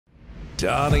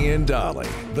Donnie and Dolly.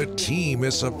 The team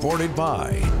is supported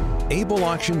by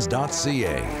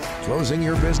ableauctions.ca. Closing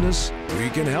your business?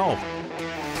 We can help.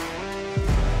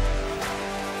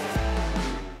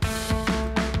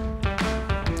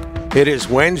 It is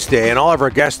Wednesday, and all of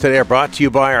our guests today are brought to you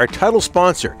by our title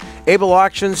sponsor, Able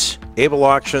Auctions,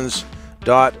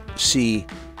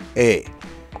 ableauctions.ca.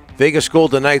 Vegas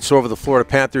Golden Knights over the Florida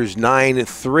Panthers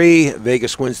 9-3.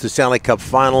 Vegas wins the Stanley Cup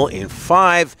final in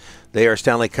 5. They are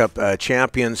Stanley Cup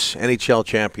champions, NHL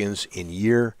champions in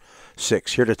year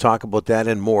 6. Here to talk about that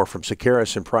and more from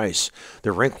Sekeres and Price,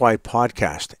 the Rink-wide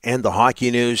podcast, and the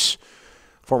hockey news,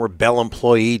 former Bell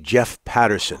employee Jeff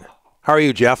Paterson. How are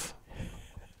you, Jeff?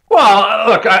 Well,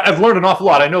 look, I've learned an awful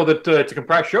lot. I know that it's a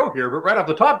compressed show here, but right off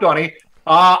the top, Donnie,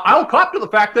 I'll cop to the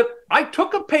fact that I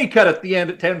took a pay cut at the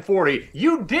end at 10:40.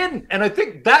 You didn't, and I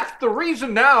think that's the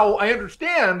reason now I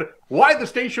understand why the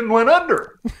station went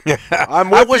under. I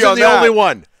wasn't the only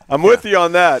one. I'm with you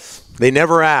on that. They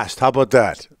never asked. How about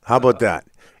that?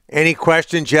 Any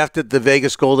question, Jeff, that the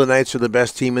Vegas Golden Knights are the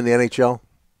best team in the NHL?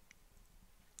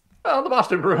 Well, the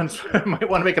Boston Bruins might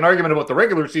want to make an argument about the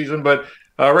regular season, but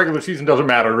regular season doesn't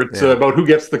matter. It's about who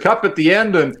gets the cup at the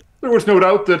end, and there was no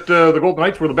doubt that the Golden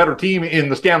Knights were the better team in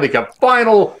the Stanley Cup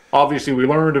final. Obviously, we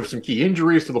learned of some key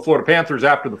injuries to the Florida Panthers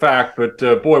after the fact, but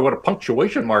boy, what a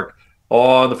punctuation mark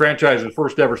on the franchise's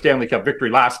first ever Stanley Cup victory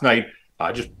last night,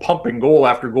 just pumping goal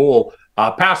after goal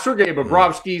past Sergei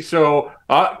Bobrovsky. So,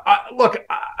 look,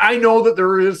 I know that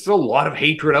there is a lot of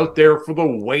hatred out there for the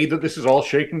way that this is all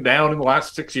shaken down in the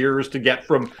last 6 years to get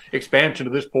from expansion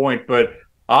to this point, but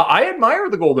I admire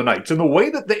the Golden Knights and the way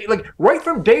that they, like, right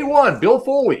from day one, Bill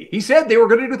Foley, he said they were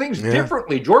going to do things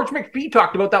differently. George McPhee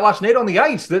talked about that last night on the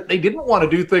ice, that they didn't want to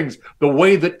do things the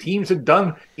way that teams had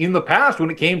done in the past when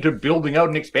it came to building out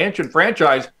an expansion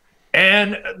franchise.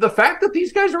 And the fact that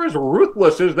these guys are as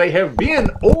ruthless as they have been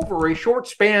over a short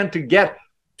span to get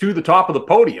to the top of the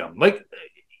podium, like,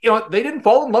 you know, they didn't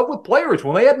fall in love with players.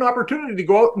 When they had an opportunity to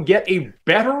go out and get a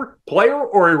better player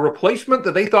or a replacement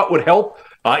that they thought would help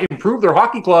improve their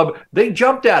hockey club, they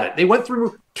jumped at it. They went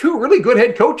through two really good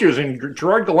head coaches in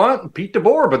Gerard Gallant and Pete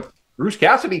DeBoer, but Bruce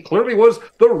Cassidy clearly was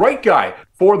the right guy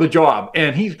for the job,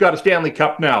 and he's got a Stanley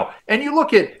Cup now. And you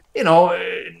look at, you know,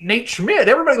 Nate Schmidt.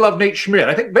 Everybody loved Nate Schmidt.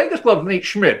 I think Vegas loved Nate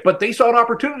Schmidt, but they saw an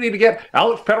opportunity to get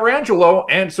Alex Pietrangelo,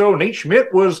 and so Nate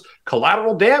Schmidt was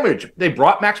collateral damage. They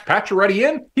brought Max Pacioretty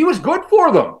in. He was good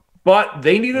for them, but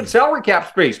they needed salary cap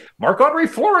space. Marc-Andre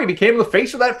Fleury became the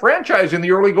face of that franchise in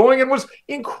the early going and was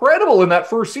incredible in that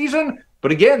first season.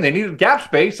 But again, they needed cap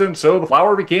space, and so the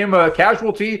Flower became a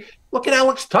casualty. Look at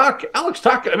Alex Tuch. Alex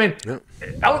Tuch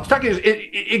is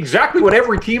exactly what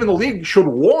every team in the league should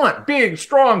want. Big,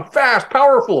 strong, fast,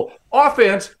 powerful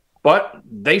offense. But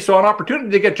they saw an opportunity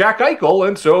to get Jack Eichel,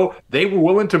 and so they were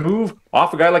willing to move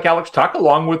off a guy like Alex Tuch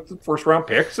along with first-round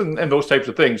picks and those types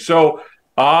of things. So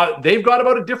they've got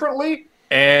about it differently,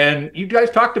 and you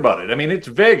guys talked about it. I mean, it's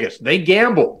Vegas. They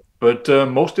gamble, but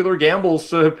most of their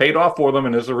gambles have paid off for them,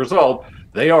 and as a result,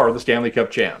 they are the Stanley Cup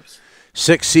champs.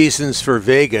 6 seasons for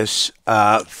Vegas,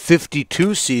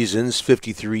 52 seasons,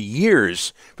 53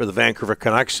 years for the Vancouver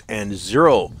Canucks, and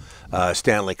 0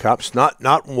 Stanley Cups.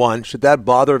 Not one. Should that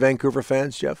bother Vancouver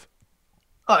fans, Jeff?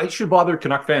 It should bother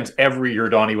Canuck fans every year,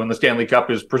 Donnie, when the Stanley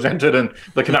Cup is presented and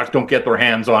the Canucks don't get their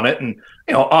hands on it. And,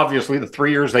 you know, obviously the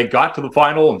 3 years they got to the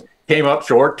final and came up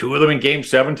short, 2 of them in Game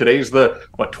 7. Today's the,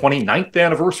 29th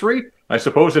anniversary, I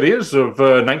suppose it is, of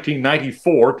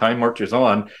 1994. Time marches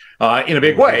on in a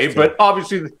big way. But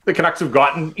obviously the Canucks have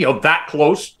gotten, you know, that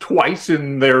close twice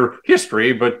in their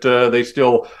history, but they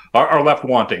still are left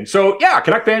wanting. So, yeah,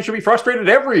 Canuck fans should be frustrated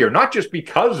every year, not just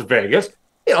because Vegas.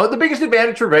 You know, the biggest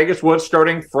advantage for Vegas was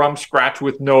starting from scratch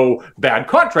with no bad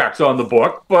contracts on the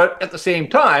book, but at the same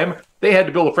time, they had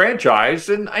to build a franchise.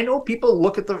 And I know people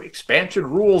look at the expansion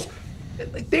rules,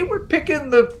 they were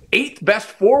picking the 8th best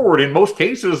forward in most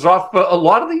cases off a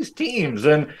lot of these teams.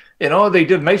 And, you know, they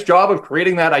did a nice job of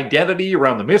creating that identity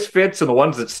around the misfits and the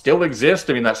ones that still exist.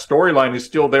 I mean, that storyline is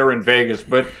still there in Vegas,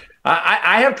 but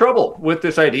I have trouble with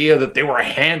this idea that they were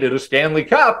handed a Stanley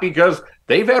Cup because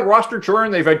they've had roster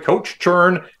churn, they've had coach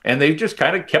churn, and they've just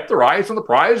kind of kept their eyes on the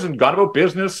prize and gone about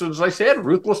business, as I said,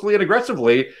 ruthlessly and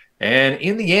aggressively. And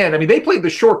in the end, I mean, they played the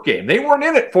short game. They weren't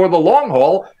in it for the long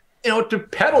haul, you know, to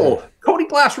peddle. Cody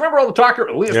Glass, remember all the talk,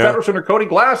 Elias Pettersson or Cody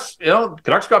Glass? You know,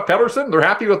 Canucks got Pettersson. They're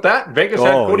happy with that. Vegas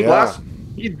had Cody Glass.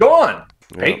 He's gone.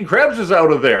 Peyton Krebs is out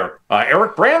of there.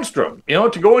 Eric Brandstrom, you know,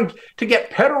 to go and to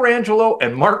get Pietrangelo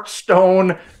and Mark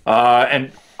Stone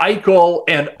and Eichel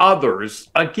and others.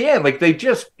 Again, like they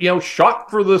just, you know, shot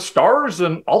for the stars,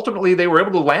 and ultimately they were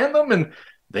able to land them, and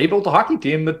they built a hockey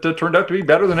team that turned out to be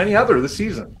better than any other this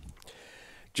season.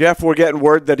 Jeff, we're getting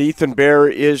word that Ethan Bear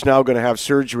is now going to have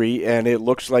surgery, and it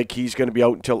looks like he's going to be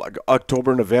out until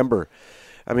October, November.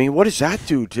 I mean, what does that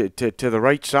do to the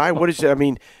right side? What is it? I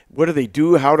mean, what do they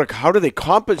do? How do they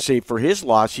compensate for his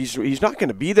loss? He's not going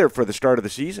to be there for the start of the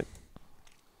season.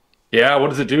 Yeah, what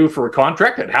does it do for a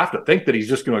contract? I'd have to think that he's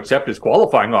just going to accept his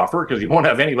qualifying offer because he won't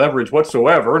have any leverage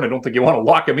whatsoever, and I don't think you want to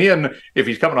lock him in if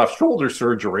he's coming off shoulder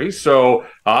surgery. So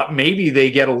maybe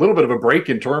they get a little bit of a break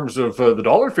in terms of the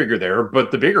dollar figure there.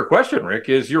 But the bigger question, Rick,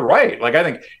 is you're right. Like, I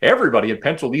think everybody had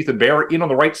penciled Ethan Bear in on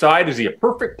the right side. Is he a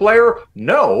perfect player?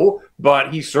 No,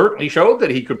 but he certainly showed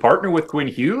that he could partner with Quinn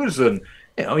Hughes, and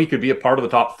he could be a part of the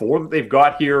top four that they've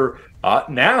got here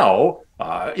now.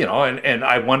 And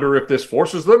I wonder if this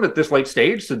forces them at this late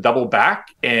stage to double back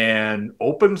and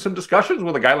open some discussions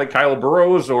with a guy like Kyle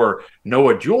Burrows or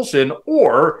Noah Juleson,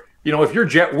 or, if you're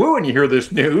Jet Wu and you hear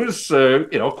this news,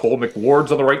 Cole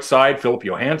McWard's on the right side, Philip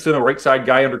Johansson, a right side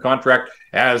guy under contract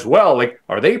as well. Like,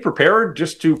 are they prepared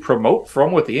just to promote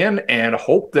from within and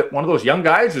hope that one of those young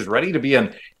guys is ready to be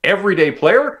an everyday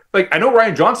player? Like, I know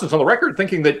Ryan Johnson's on the record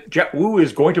thinking that Jet Wu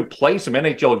is going to play some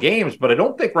NHL games, but I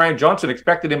don't think Ryan Johnson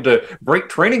expected him to break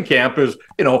training camp as,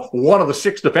 one of the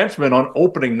 6 defensemen on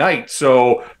opening night.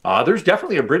 So there's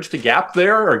definitely a bridge to gap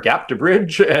there, or gap to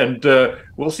bridge, and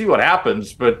we'll see what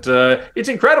happens. But it's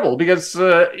incredible because,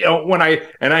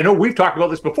 I know we've talked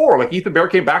about this before, like Ethan Bear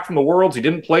came back from the Worlds. He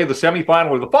didn't play the semifinal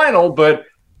or the final, but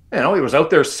he was out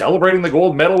there celebrating the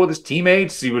gold medal with his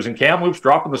teammates. He was in Kamloops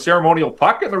dropping the ceremonial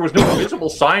puck, and there was no visible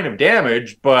sign of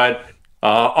damage. But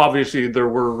obviously there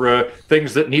were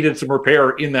things that needed some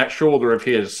repair in that shoulder of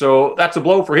his. So that's a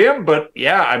blow for him. But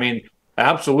yeah, I mean,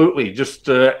 absolutely, just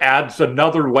adds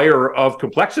another layer of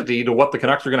complexity to what the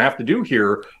Canucks are going to have to do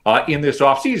here in this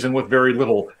offseason with very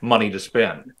little money to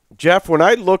spend. Jeff, when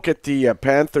I look at the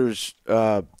Panthers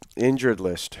injured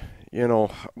list,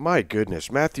 my goodness,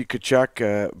 Matthew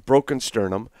Tkachuk, broken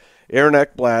sternum, Aaron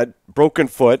Ekblad, broken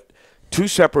foot, 2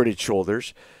 separated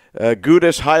shoulders,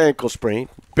 Gudas, high ankle sprain,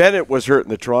 Bennett was hurt in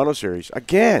the Toronto series.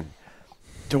 Again,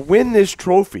 to win this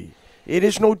trophy, it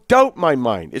is no doubt in my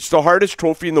mind, it's the hardest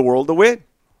trophy in the world to win.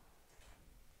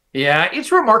 Yeah,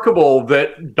 it's remarkable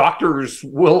that doctors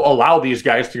will allow these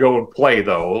guys to go and play,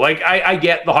 though. Like, I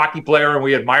get the hockey player, and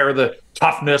we admire the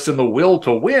toughness and the will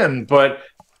to win, but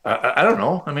I don't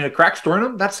know. I mean, a cracked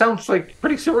sternum, that sounds like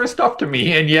pretty serious stuff to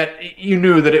me. And yet you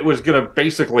knew that it was going to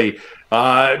basically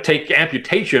take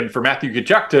amputation for Matthew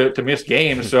Tkachuk to miss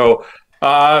games. So,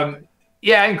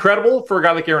 yeah, incredible for a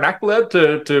guy like Aaron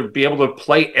Ekblad to be able to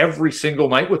play every single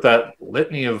night with that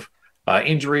litany of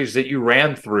injuries that you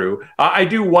ran through. I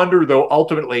do wonder, though,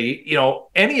 ultimately,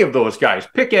 any of those guys,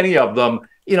 pick any of them,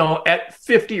 at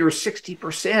 50 or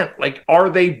 60%, like, are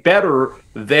they better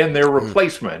than their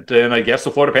replacement? And I guess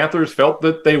the Florida Panthers felt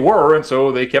that they were, and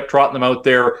so they kept trotting them out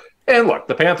there. And look,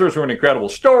 the Panthers were an incredible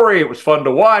story. It was fun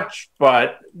to watch,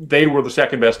 but they were the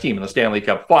second best team in the Stanley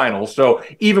Cup Finals. So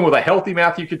even with a healthy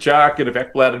Matthew Tkachuk, and if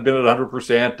Ekblad had been at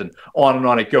 100%, and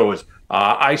on it goes,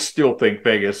 I still think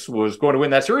Vegas was going to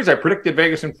win that series. I predicted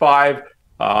Vegas in 5,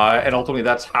 and ultimately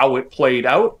that's how it played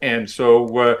out. And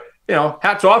so,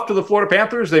 hats off to the Florida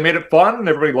Panthers. They made it fun, and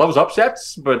everybody loves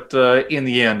upsets. But in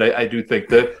the end, I do think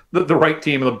that the right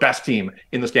team and the best team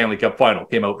in the Stanley Cup Final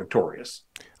came out victorious.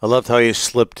 I loved how you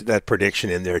slipped that prediction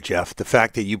in there, Jeff. The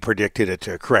fact that you predicted it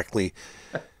correctly.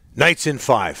 Knights in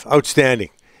 5. Outstanding.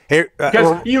 Hey,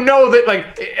 because that,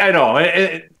 like, I know.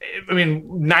 I mean,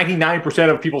 99%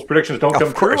 of people's predictions don't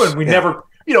come true, and we never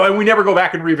go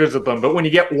back and revisit them. But when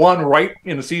you get one right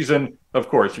in the season, of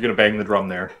course, you're going to bang the drum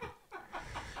there.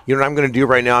 You know what I'm going to do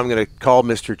right now? I'm going to call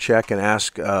Mr. Check and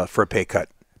ask for a pay cut,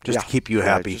 just to keep you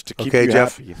happy. Just to keep you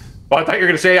Jeff? Happy. Well, I thought you were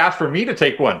going to say ask for me to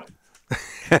take one.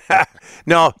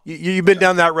 No, you've been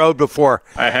down that road before.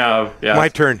 I have. Yeah. My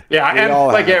turn. Yeah, and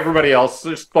like everybody else,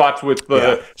 there's thoughts with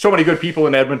so many good people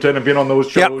in Edmonton. Have been on those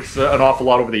shows an awful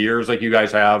lot over the years, like you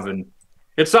guys have, and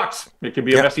it sucks. It can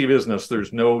be a messy business.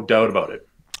 There's no doubt about it.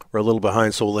 We're a little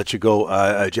behind, so we'll let you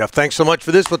go, Jeff. Thanks so much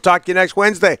for this. We'll talk to you next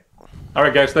Wednesday. All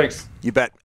right, guys. Thanks. You bet.